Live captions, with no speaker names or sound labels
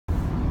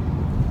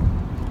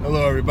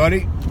Hello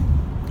everybody,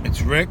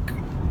 it's Rick.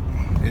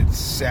 It's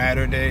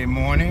Saturday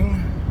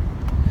morning,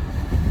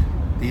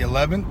 the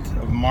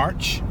 11th of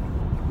March.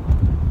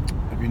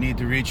 If you need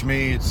to reach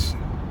me, it's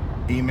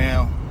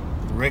email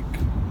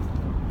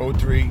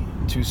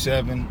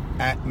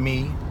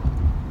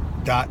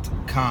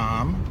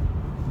rick0327@me.com.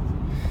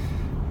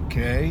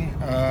 Okay,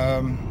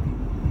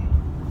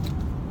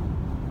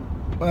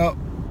 well,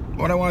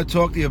 what I want to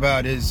talk to you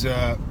about is,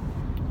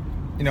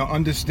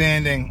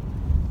 understanding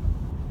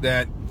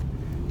that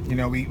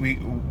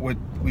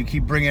we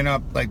keep bringing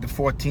up, like the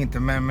 14th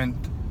Amendment,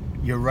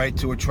 your right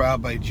to a trial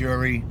by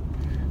jury,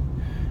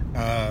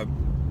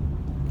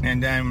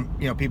 and then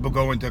people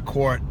go into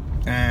court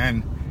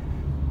and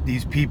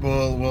these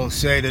people will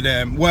say to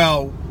them,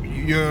 well,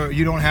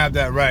 you don't have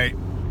that right,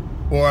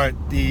 or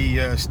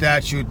the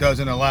statute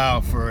doesn't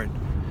allow for it.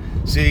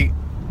 See,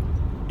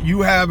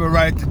 you have a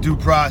right to due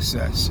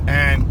process,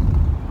 and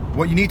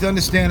what you need to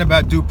understand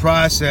about due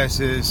process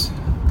is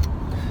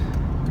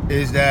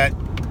that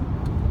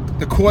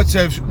the courts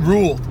have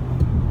ruled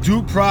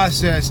due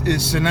process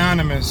is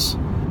synonymous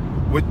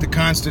with the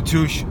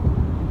Constitution,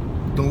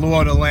 the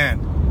law of the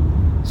land.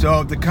 So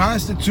if the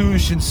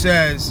Constitution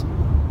says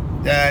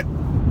that,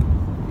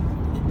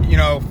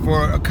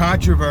 for a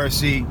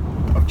controversy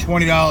of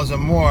 $20 or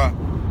more,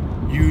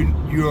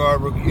 you are,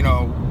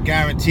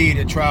 guaranteed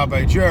a trial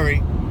by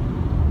jury,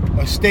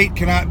 a state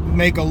cannot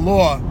make a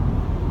law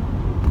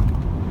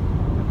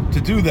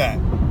to do that.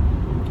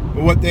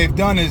 But what they've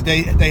done is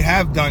they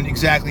have done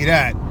exactly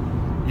that.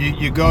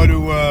 You go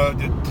to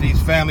these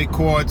family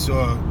courts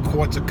or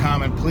courts of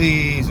common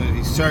pleas or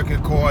these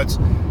circuit courts,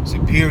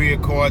 superior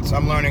courts.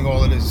 I'm learning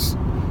all of this,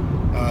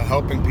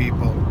 helping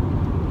people.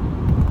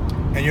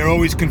 And you're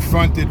always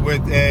confronted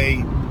with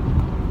a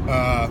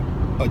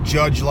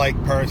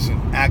judge-like person,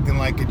 acting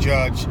like a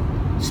judge,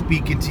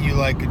 speaking to you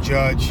like a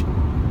judge.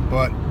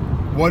 But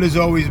what is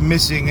always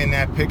missing in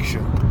that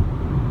picture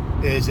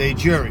is a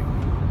jury.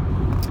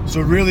 So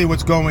really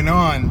what's going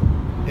on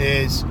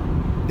is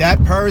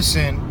that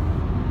person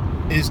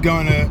is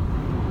going to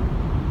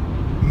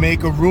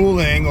make a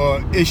ruling or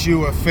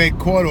issue a fake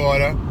court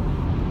order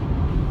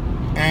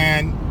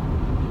and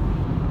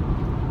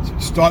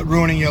start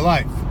ruining your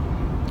life.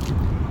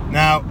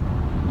 Now,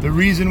 the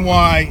reason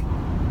why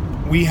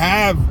we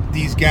have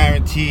these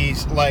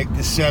guarantees like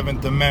the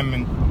 7th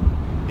Amendment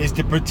is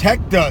to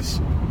protect us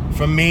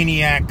from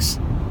maniacs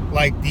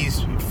like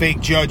these fake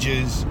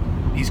judges,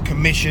 these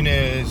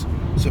commissioners,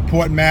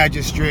 support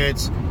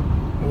magistrates,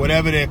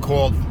 whatever they're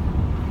called,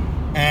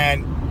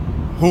 and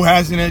who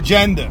has an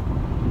agenda.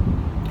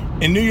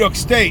 In New York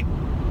State,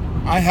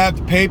 I have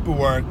the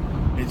paperwork.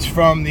 It's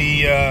from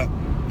the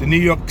New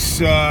York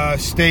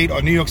State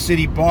or New York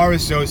City Bar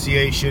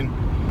Association,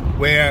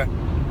 where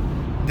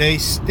they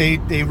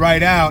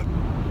write out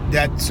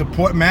that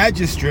support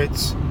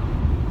magistrates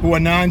who are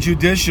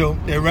non-judicial,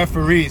 they're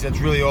referees, that's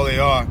really all they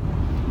are,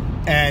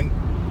 and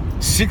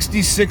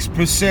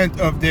 66%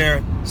 of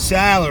their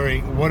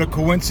salary, what a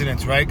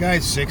coincidence, right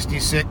guys?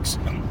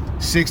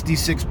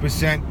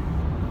 66%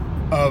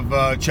 of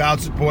child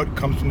support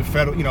comes from the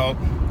federal,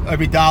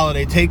 every dollar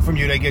they take from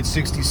you, they get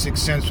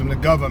 66 cents from the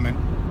government.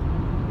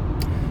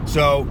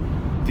 So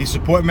the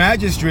support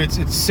magistrates,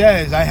 it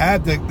says, I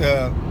have it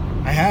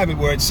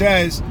where it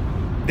says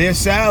their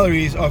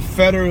salaries are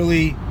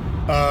federally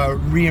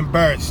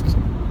reimbursed.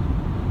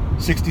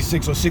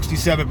 66 or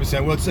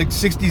 67%. Well, it's like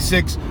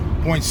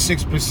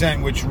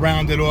 66.6%, which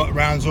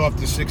rounds off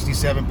to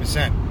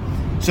 67%.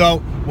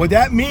 So what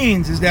that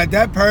means is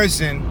that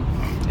person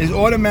is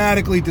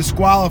automatically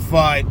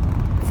disqualified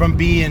from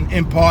being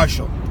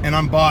impartial and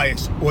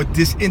unbiased or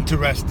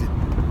disinterested.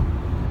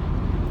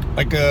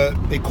 Like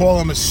they call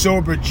him a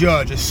sober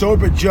judge. A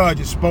sober judge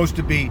is supposed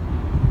to be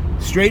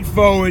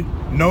straightforward,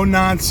 no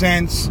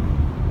nonsense.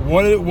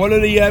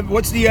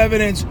 What's the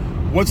evidence?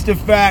 What's the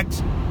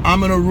facts?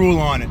 I'm going to rule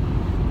on it.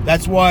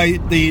 That's why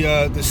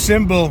the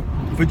symbol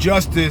for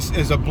justice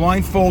is a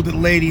blindfolded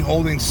lady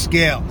holding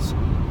scales.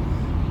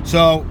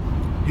 So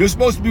you're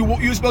supposed to be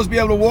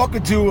able to walk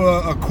into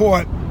a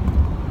court.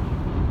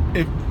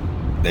 If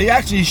they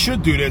actually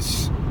should do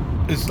this,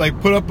 it's like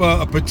put up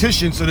a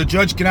petition so the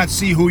judge cannot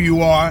see who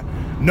you are,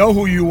 know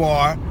who you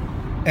are,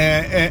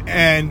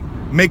 and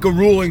make a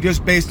ruling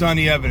just based on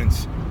the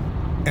evidence.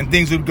 And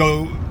things would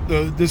go.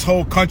 This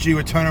whole country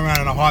would turn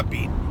around in a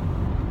heartbeat.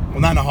 Well,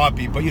 not in a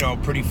heartbeat, but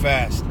pretty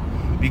fast,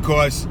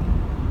 because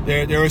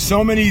there are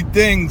so many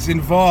things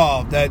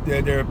involved that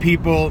there are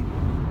people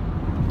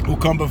who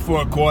come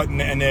before a court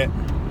and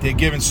they're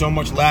given so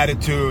much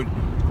latitude.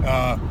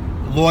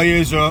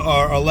 Lawyers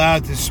are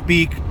allowed to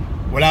speak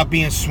without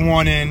being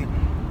sworn in,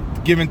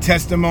 giving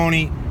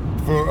testimony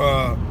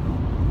for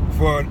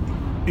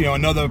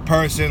another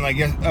person. Like,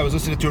 I was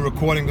listening to a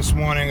recording this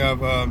morning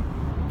of a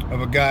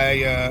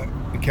guy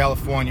in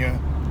California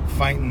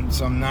fighting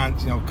some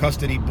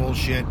custody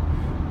bullshit,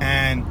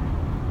 and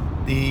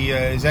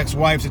his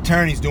ex-wife's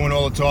attorney's doing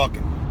all the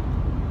talking.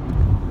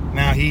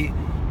 Now he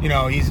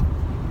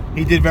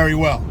did very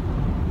well,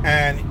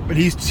 but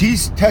he's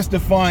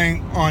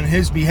testifying on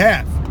his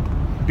behalf,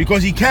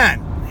 because he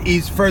can.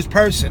 He's first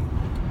person.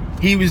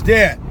 He was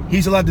there.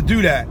 He's allowed to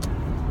do that.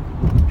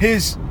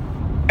 His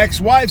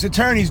ex-wife's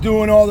attorney's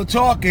doing all the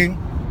talking.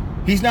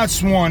 He's not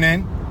sworn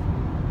in,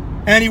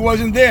 and he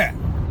wasn't there.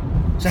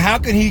 So how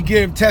can he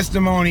give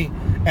testimony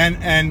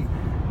and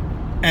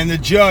the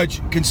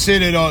judge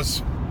considered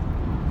us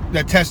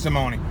that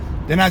testimony?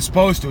 They're not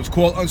supposed to. It's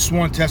called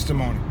unsworn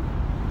testimony.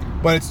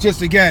 But it's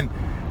just, again,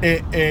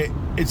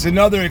 it's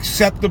another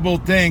acceptable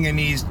thing in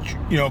these,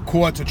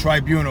 courts or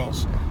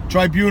tribunals.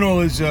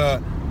 Tribunal is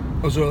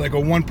like a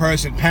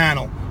one-person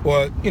panel,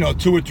 or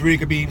 2 or 3,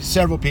 could be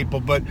several people,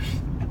 but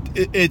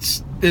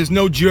there's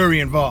no jury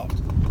involved.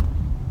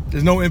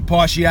 There's no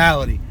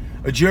impartiality.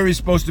 A jury is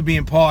supposed to be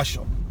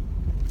impartial.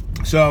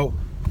 So,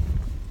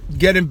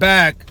 getting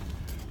back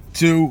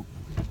to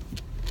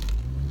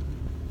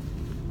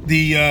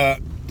the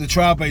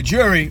trial by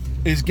jury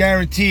is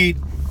guaranteed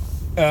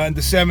in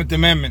the 7th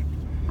Amendment.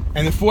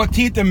 And the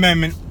 14th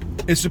Amendment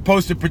is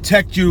supposed to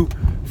protect you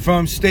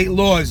from state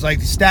laws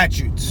like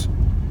statutes.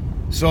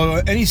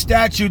 So any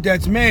statute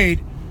that's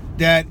made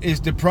that is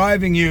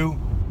depriving you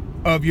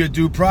of your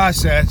due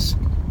process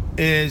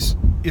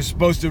you're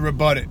supposed to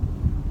rebut it.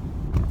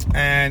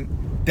 And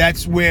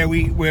that's where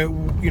a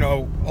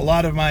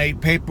lot of my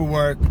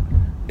paperwork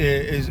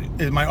is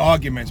my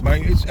arguments.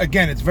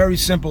 It's very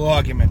simple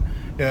argument.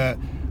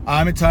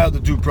 I'm entitled to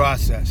due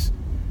process.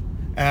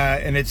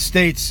 And it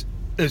states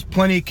there's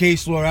plenty of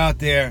case law out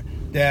there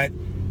that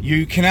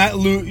you cannot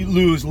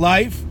lose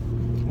life,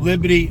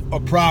 liberty, or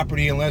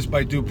property unless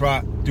by due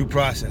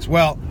process.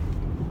 Well,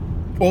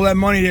 all that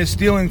money they're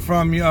stealing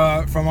from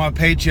our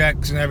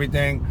paychecks and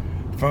everything,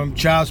 from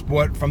child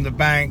support, from the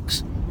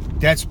banks,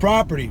 that's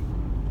property.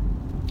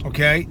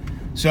 Okay?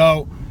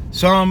 So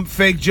some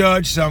fake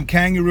judge, some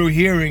kangaroo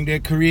hearing, they're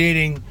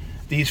creating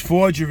these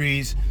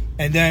forgeries,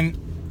 and then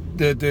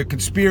the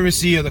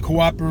conspiracy or the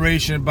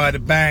cooperation by the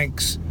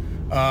banks,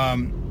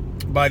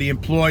 by the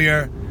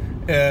employer,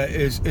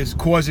 is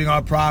causing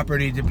our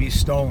property to be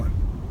stolen.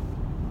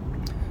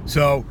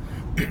 So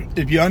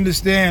if you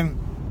understand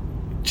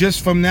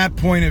just from that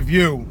point of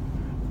view,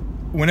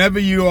 whenever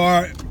you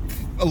are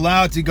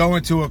allowed to go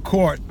into a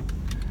court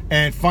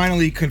and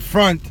finally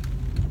confront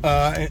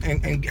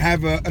and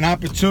have an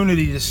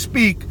opportunity to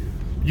speak,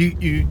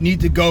 you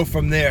need to go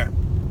from there.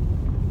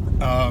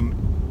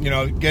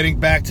 Getting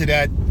back to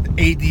that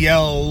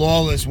ADL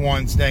lawless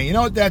ones thing, you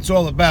know what that's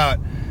all about?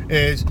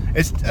 It's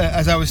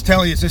as I was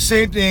telling you, it's the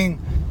same thing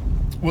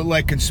with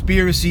like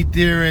conspiracy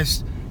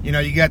theorists.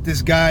 You got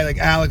this guy like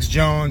Alex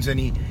Jones, and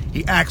he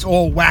acts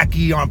all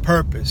wacky on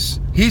purpose.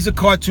 He's a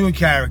cartoon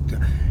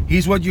character.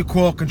 He's what you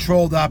call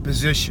controlled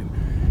opposition.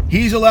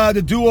 He's allowed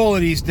to do all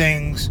of these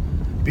things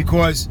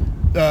because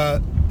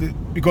of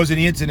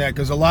the internet,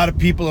 because a lot of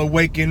people are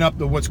waking up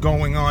to what's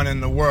going on in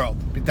the world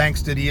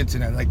thanks to the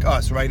internet, like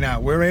us right now.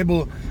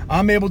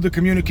 I'm able to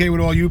communicate with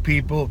all you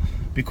people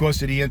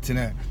because of the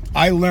internet.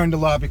 I learned a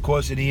lot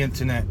because of the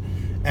internet.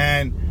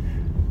 And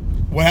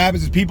what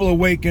happens is people are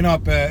waking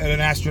up at an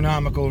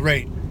astronomical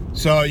rate.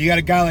 So you got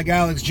a guy like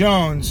Alex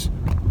Jones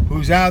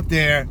who's out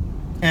there,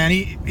 and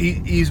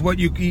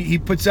he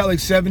puts out like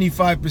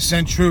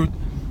 75% truth,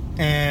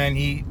 and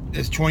he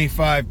is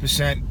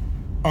 25%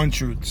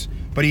 untruths.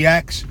 But he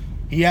acts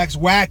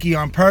wacky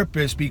on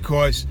purpose,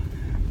 because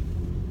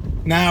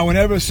now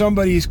whenever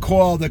somebody's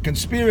called a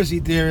conspiracy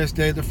theorist,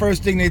 the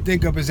first thing they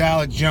think of is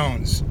Alex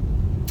Jones.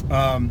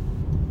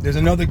 There's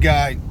another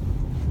guy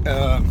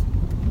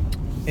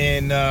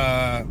in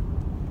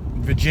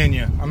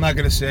Virginia. I'm not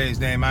gonna say his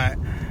name.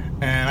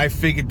 I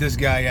figured this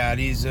guy out.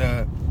 He's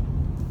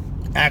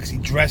actually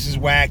dresses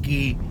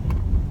wacky.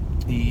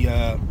 He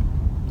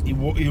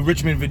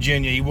Richmond,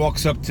 Virginia. He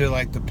walks up to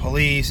like the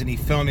police and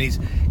he's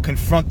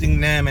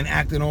confronting them and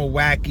acting all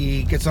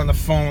wacky. Gets on the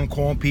phone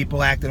calling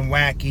people acting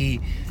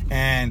wacky,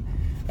 and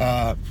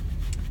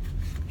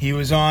he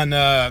was on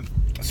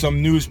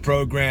some news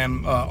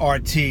program,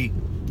 RT.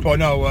 Oh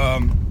no,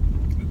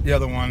 the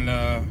other one.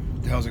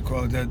 What the hell's it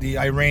called? The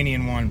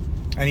Iranian one.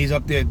 And he's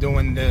up there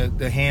doing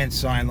the hand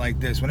sign like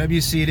this. Whenever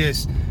you see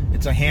this,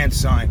 it's a hand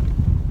sign.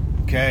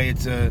 Okay,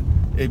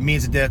 it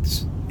means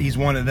that he's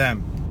one of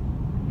them.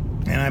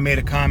 And I made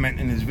a comment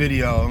in his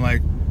video. I'm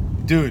like,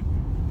 dude,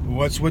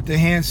 what's with the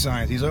hand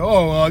signs? He's like,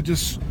 oh, well, I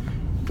just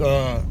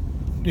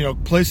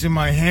placing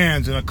my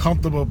hands in a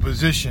comfortable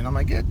position. I'm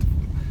like, are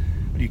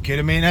you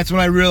kidding me? And that's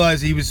when I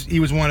realized he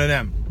was one of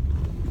them.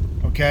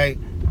 Okay,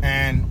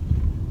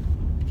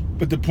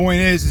 but the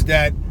point is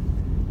that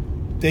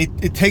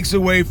it takes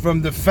away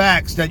from the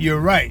facts that you're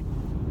right.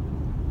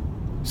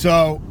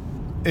 So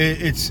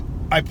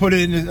I put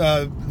it in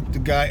the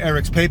guy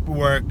Eric's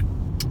paperwork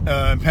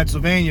in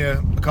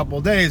Pennsylvania a couple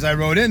of days. I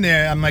wrote in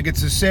there, I'm like,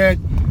 it's a sad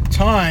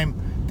time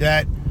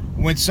that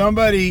when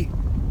somebody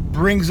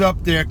brings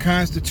up their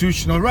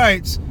constitutional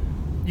rights,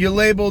 you're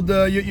labeled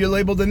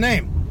the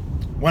name.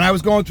 When I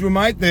was going through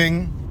my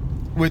thing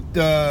with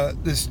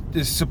this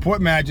support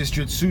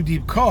magistrate,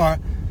 Sudeep Kaur,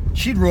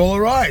 she'd roll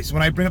her eyes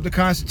when I bring up the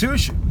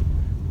Constitution.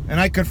 And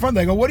I confront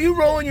her. I go, what are you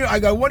rolling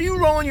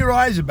your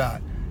eyes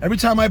about? Every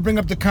time I bring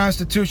up the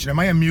Constitution, am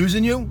I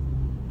amusing you?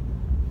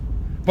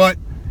 But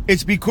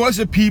it's because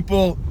of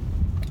people,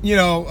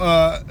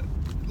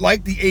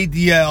 like the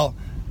ADL,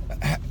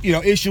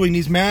 issuing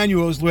these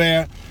manuals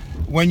where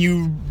when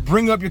you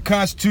bring up your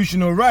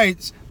constitutional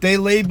rights, they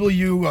label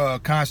you a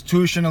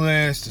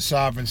constitutionalist, a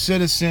sovereign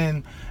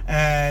citizen,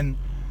 and,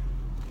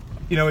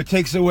 it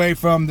takes away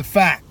from the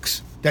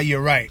facts that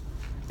you're right.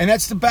 And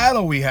that's the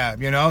battle we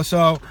have,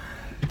 So,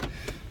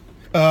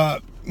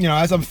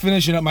 as I'm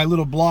finishing up my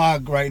little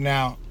blog right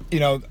now,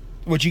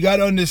 what you got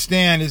to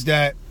understand is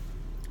that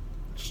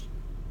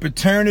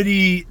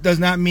paternity does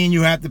not mean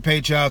you have to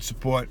pay child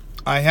support.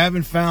 I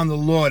haven't found the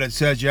law that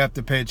says you have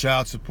to pay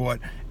child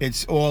support.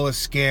 It's all a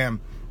scam.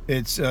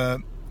 It's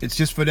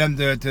just for them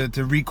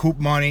to recoup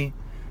money,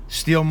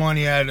 steal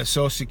money out of the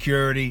Social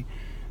Security,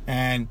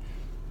 and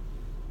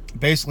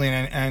basically,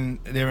 and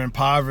they're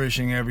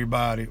impoverishing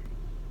everybody.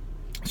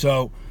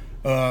 So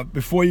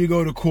before you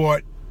go to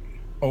court,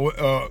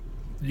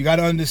 you got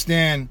to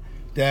understand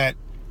that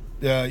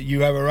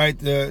you have a right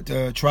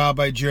to trial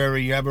by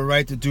jury. You have a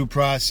right to due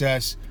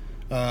process.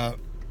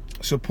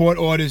 Support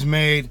orders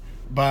made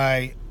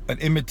by an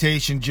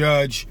imitation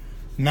judge,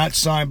 not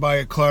signed by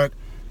a clerk,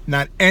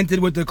 not entered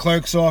with the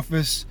clerk's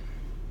office,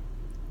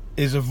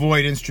 is a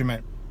void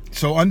instrument.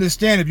 So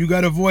understand, if you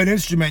got a void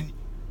instrument,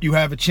 you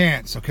have a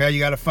chance, okay? You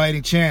got a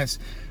fighting chance.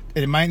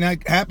 It might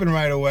not happen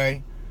right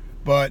away,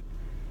 but,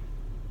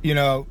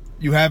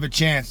 you have a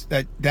chance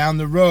that down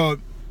the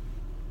road,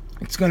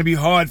 it's going to be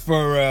hard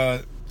for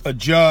a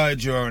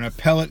judge or an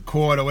appellate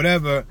court or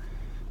whatever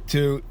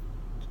to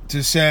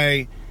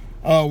say,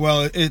 oh,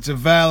 well, it's a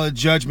valid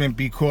judgment,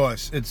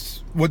 because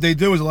it's what they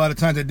do is, a lot of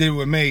times they did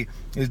with me,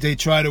 is they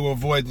try to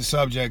avoid the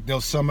subject.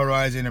 They'll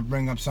summarize it and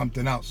bring up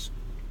something else.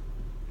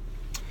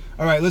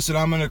 All right, listen,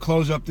 I'm going to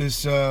close up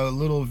this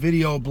little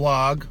video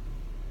blog.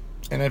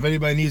 And if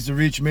anybody needs to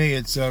reach me,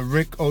 it's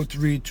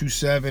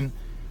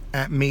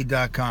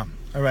rick0327@me.com.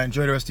 All right,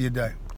 enjoy the rest of your day.